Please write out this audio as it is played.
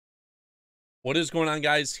What is going on,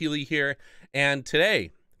 guys? Healy here, and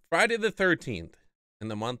today, Friday the 13th, in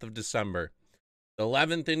the month of December, the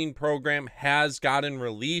 11th inning program has gotten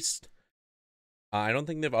released. I don't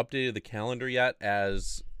think they've updated the calendar yet,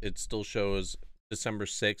 as it still shows December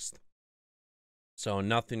 6th. So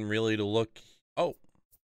nothing really to look. Oh.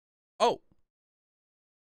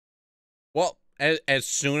 Well, as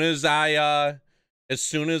soon as I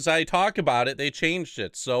talk about it, they changed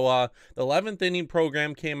it. So the 11th inning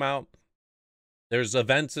program came out. There's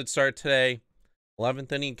events that start today.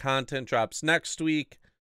 11th inning content drops next week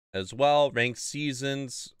as well. Ranked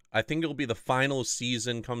seasons. I think it'll be the final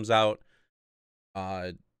season comes out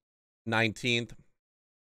 19th.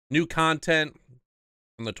 New content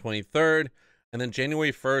on the 23rd. And then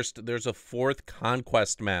January 1st, there's a 4th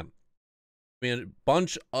conquest map. I mean, a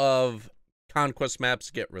bunch of conquest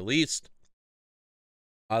maps get released.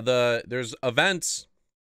 There's events.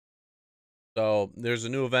 So there's a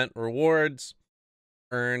new event, rewards.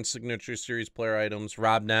 Earn signature series player items,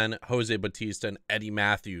 Rob Nen, Jose Bautista, and Eddie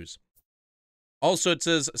Mathews. Also, it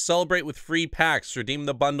says celebrate with free packs. Redeem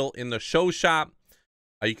the bundle in the show shop.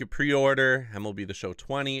 You can pre-order MLB The Show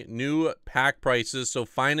 20. New pack prices. So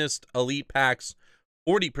finest elite packs,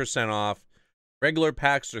 40% off. Regular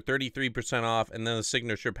packs are 33% off. And then the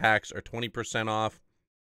signature packs are 20% off.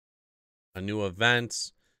 New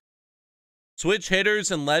events. Switch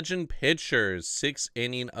hitters and legend pitchers.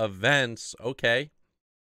 6-inning events. Okay.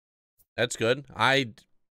 That's good. I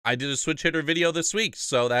did a switch hitter video this week,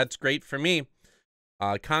 so that's great for me.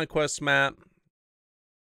 Conquest map.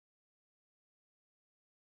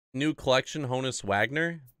 New collection, Honus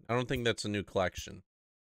Wagner. I don't think that's a new collection.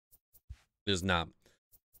 It is not.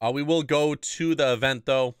 We will go to the event,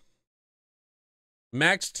 though.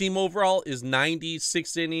 Max team overall is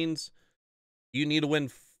 96 innings. You need to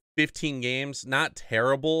win 15 games. Not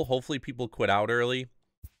terrible. Hopefully people quit out early.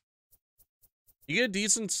 You get a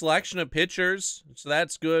decent selection of pitchers, so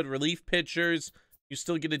that's good. Relief pitchers, you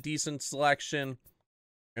still get a decent selection.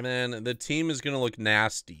 And then the team is going to look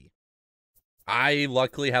nasty. I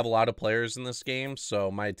luckily have a lot of players in this game,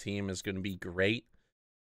 so my team is going to be great.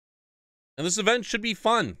 And this event should be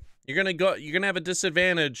fun. You're going to have a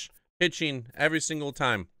disadvantage pitching every single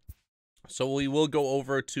time. So we will go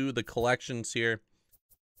over to the collections here.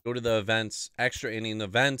 Go to the events, extra inning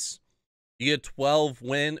events. You get 12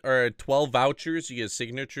 vouchers. You get a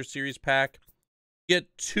signature series pack. You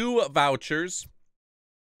get 2 vouchers.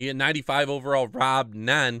 You get 95 overall Rob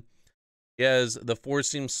Nen. He has the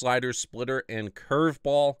 4-seam slider, splitter, and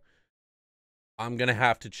curveball. I'm going to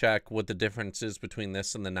have to check what the difference is between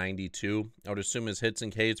this and the 92. I would assume his hits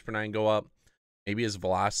and Ks per 9 go up. Maybe his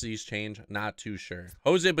velocities change. Not too sure.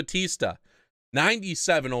 Jose Bautista,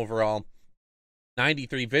 97 overall.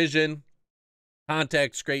 93 vision.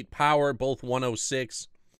 Contacts, great power, both 106.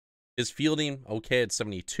 His fielding, okay, at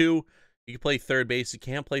 72. He can play third base. He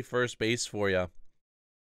can't play first base for you.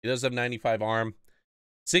 He does have 95 arm,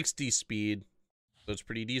 60 speed, so it's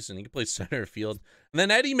pretty decent. He can play center field. And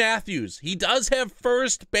then Eddie Mathews. He does have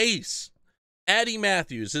first base. Eddie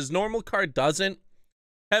Mathews. His normal card doesn't.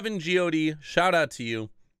 Kevin G.O.D., shout out to you.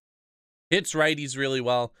 Hits righties really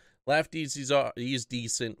well. Lefties, he's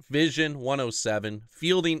decent. Vision, 107.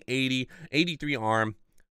 Fielding, 80. 83 arm.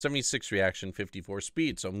 76 reaction, 54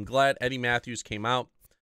 speed. So I'm glad Eddie Mathews came out.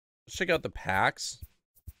 Let's check out the packs.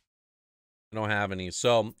 I don't have any.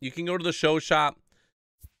 So you can go to the show shop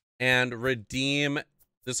and redeem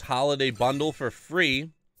this holiday bundle for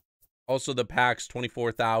free. Also, the packs,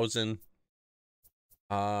 24,000.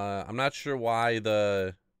 I'm not sure why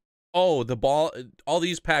all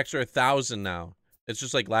these packs are 1,000 now. It's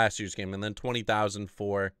just like last year's game, and then 20,000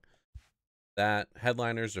 for that.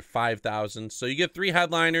 Headliners are 5,000. So you get 3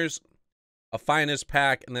 headliners, a finest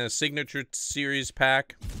pack, and then a signature series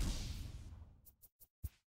pack.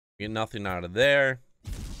 You get nothing out of there.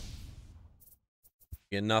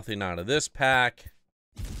 You get nothing out of this pack.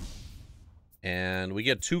 And we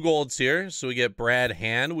get 2 golds here. So we get Brad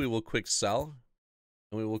Hand. We will quick sell.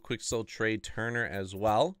 And we will quick sell Trey Turner as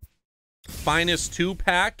well. Finest 2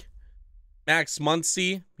 pack. Max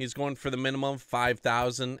Muncy, he's going for the minimum,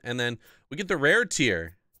 5,000. And then we get the rare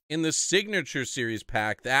tier in the signature series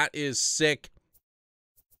pack. That is sick.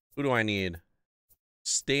 Who do I need?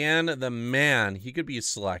 Stan the Man. He could be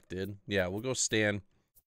selected. Yeah, we'll go Stan.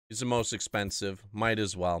 He's the most expensive. Might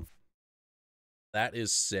as well. That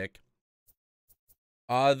is sick.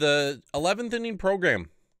 The 11th inning program.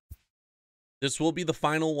 This will be the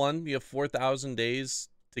final one. You have 4,000 days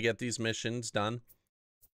to get these missions done.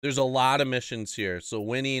 There's a lot of missions here. So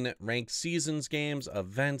winning ranked seasons games,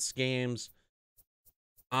 events games,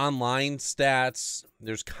 online stats.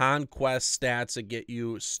 There's conquest stats that get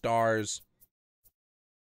you stars.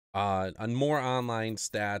 on more online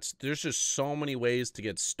stats. There's just so many ways to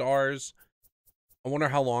get stars. I wonder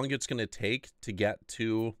how long it's going to take to get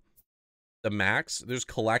to the max. There's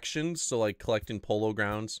collections, so like collecting polo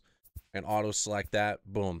grounds and auto select that.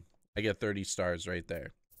 Boom. I get 30 stars right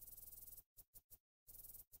there.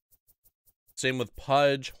 Same with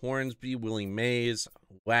Pudge, Hornsby, Willie Mays,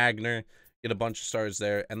 Wagner. Get a bunch of stars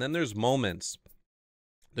there. And then there's moments.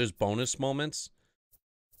 There's bonus moments.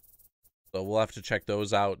 So we'll have to check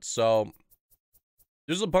those out. So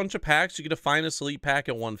there's a bunch of packs. You get a Finest Elite pack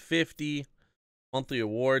at 150. Monthly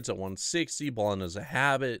awards at 160. Ballin' as a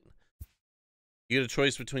habit. You get a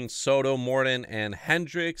choice between Soto, Morton, and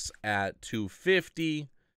Hendricks at 250.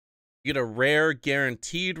 You get a rare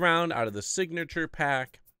guaranteed round out of the signature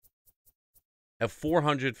pack at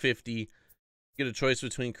 450. You get a choice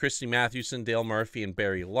between Christy Mathewson, Dale Murphy, and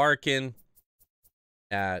Barry Larkin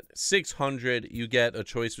at 600. You get a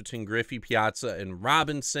choice between Griffey, Piazza, and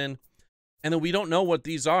Robinson. And then we don't know what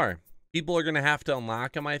these are. People are going to have to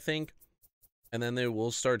unlock them, I think. And then they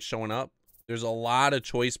will start showing up. There's a lot of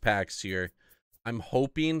choice packs here. I'm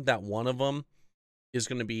hoping that one of them is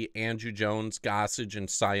going to be Andrew Jones, Gossage, and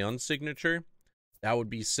Cy Young signature. That would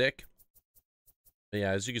be sick. But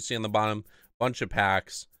yeah, as you can see on the bottom, bunch of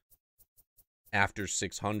packs after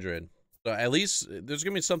 600. So at least there's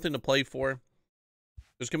going to be something to play for.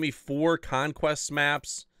 There's going to be 4 conquest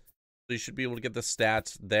maps. So you should be able to get the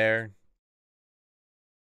stats there.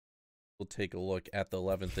 We'll take a look at the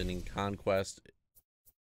 11th inning conquest.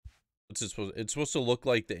 What's it supposed? It's supposed to look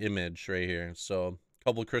like the image right here. So a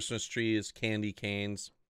couple of Christmas trees, candy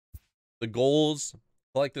canes. The goals,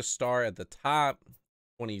 collect the star at the top.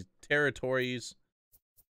 20 territories.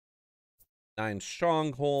 9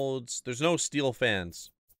 strongholds. There's no steel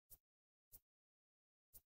fans.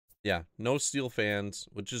 Yeah, no steel fans,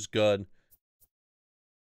 which is good.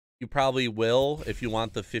 You probably will if you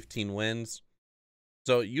want the 15 wins.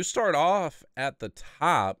 So you start off at the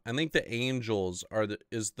top. I think the Angels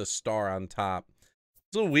is the star on top.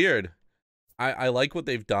 It's a little weird. I like what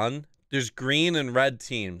they've done. There's green and red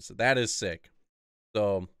teams. That is sick.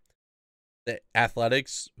 So the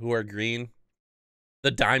Athletics, who are green.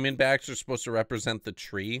 The Diamondbacks are supposed to represent the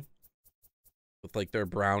tree with like their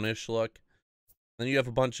brownish look. Then you have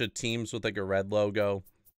a bunch of teams with like a red logo.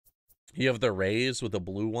 You have the Rays with a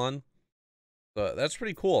blue one. So that's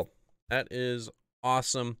pretty cool. That is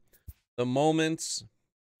awesome. The moments.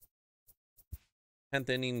 10th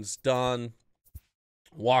inning's done.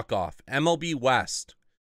 Walk off. MLB West.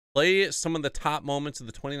 Play some of the top moments of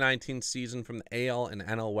the 2019 season from the AL and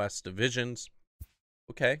NL West divisions.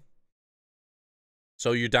 Okay.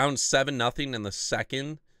 So you're down 7-0 in the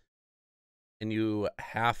second. And you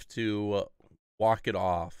have to walk it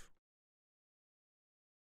off.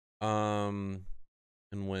 And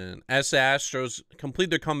when Astros complete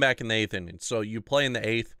their comeback in the 8th inning. So you play in the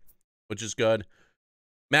 8th, which is good.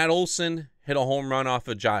 Matt Olson hit a home run off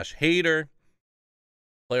of Josh Hader.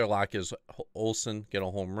 Player lock is Olson, get a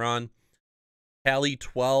home run. Tally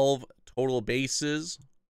 12 total bases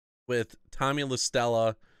with Tommy La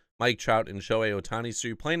Stella, Mike Trout, and Shohei Ohtani. So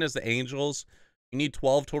you're playing as the Angels. You need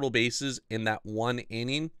 12 total bases in that 1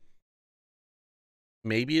 inning.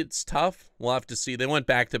 Maybe it's tough. We'll have to see. They went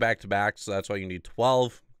back to back to back, so that's why you need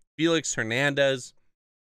 12. Felix Hernandez.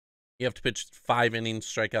 You have to pitch 5 innings,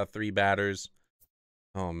 strike out 3 batters.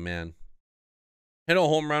 Oh, man. Hit a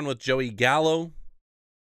home run with Joey Gallo.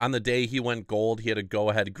 On the day he went gold, he had a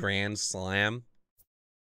go-ahead grand slam.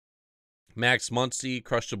 Max Muncy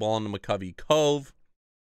crushed the ball into McCovey Cove.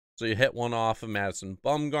 So you hit one off of Madison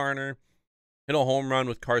Bumgarner. Hit a home run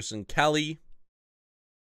with Carson Kelly.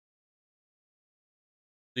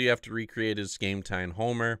 So you have to recreate his game-time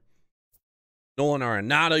homer. Nolan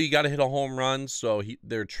Arenado, you got to hit a home run. So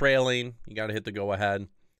they're trailing. You got to hit the go-ahead.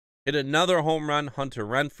 Hit another home run, Hunter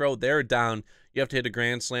Renfroe. They're down. You have to hit a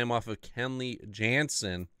grand slam off of Kenley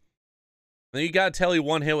Jansen. Then you got to tally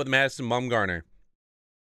one hit with Madison Bumgarner.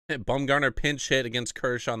 Bumgarner pinch hit against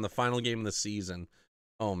Kershaw in the final game of the season.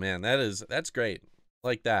 Oh, man, that's great.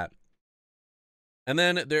 Like that. And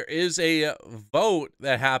then there is a vote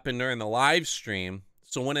that happened during the live stream.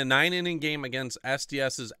 So when a 9-inning game against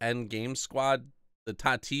SDS's end game squad, the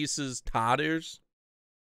Tatis's Totters,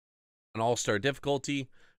 an all-star difficulty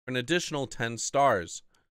for an additional 10 stars.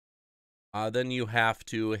 Then you have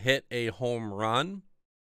to hit a home run.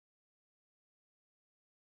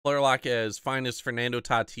 Player lock as finest Fernando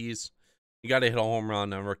Tatis. You got to hit a home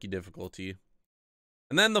run on rookie difficulty.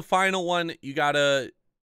 And then the final one, you got to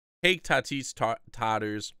take Tatis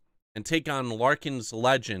Totters and take on Larkin's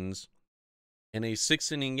Legends in a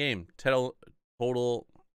 6-inning game. Total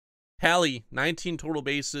tally 19 total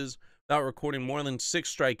bases, without recording more than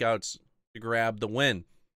 6 strikeouts to grab the win.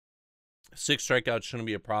 6 strikeouts shouldn't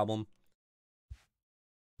be a problem.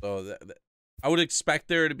 So I would expect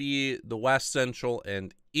there to be the West, Central,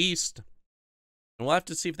 and East. And we'll have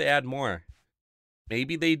to see if they add more.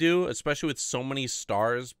 Maybe they do, especially with so many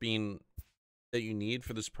stars being that you need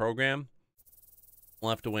for this program.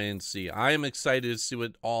 We'll have to wait and see. I am excited to see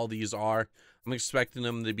what all these are. I'm expecting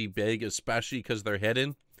them to be big, especially because they're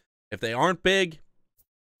hidden. If they aren't big,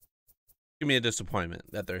 give me a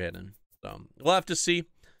disappointment that they're hidden. So we'll have to see.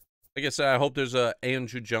 Like I said, I hope there's a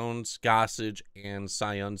Andrew Jones, Gossage, and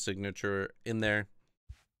Cy Young signature in there.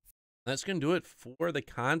 That's going to do it for the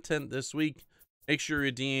content this week. Make sure you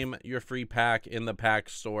redeem your free pack in the pack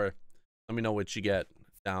store. Let me know what you get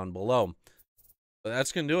down below. But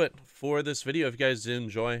that's going to do it for this video. If you guys did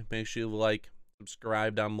enjoy, make sure you like,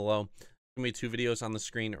 subscribe down below. There's going to be 2 videos on the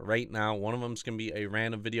screen right now. One of them is going to be a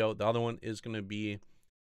random video. The other one is going to be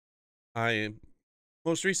my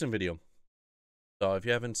most recent video. So if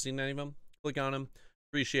you haven't seen any of them, click on them.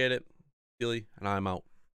 Appreciate it. Healy, and I'm out.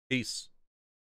 Peace.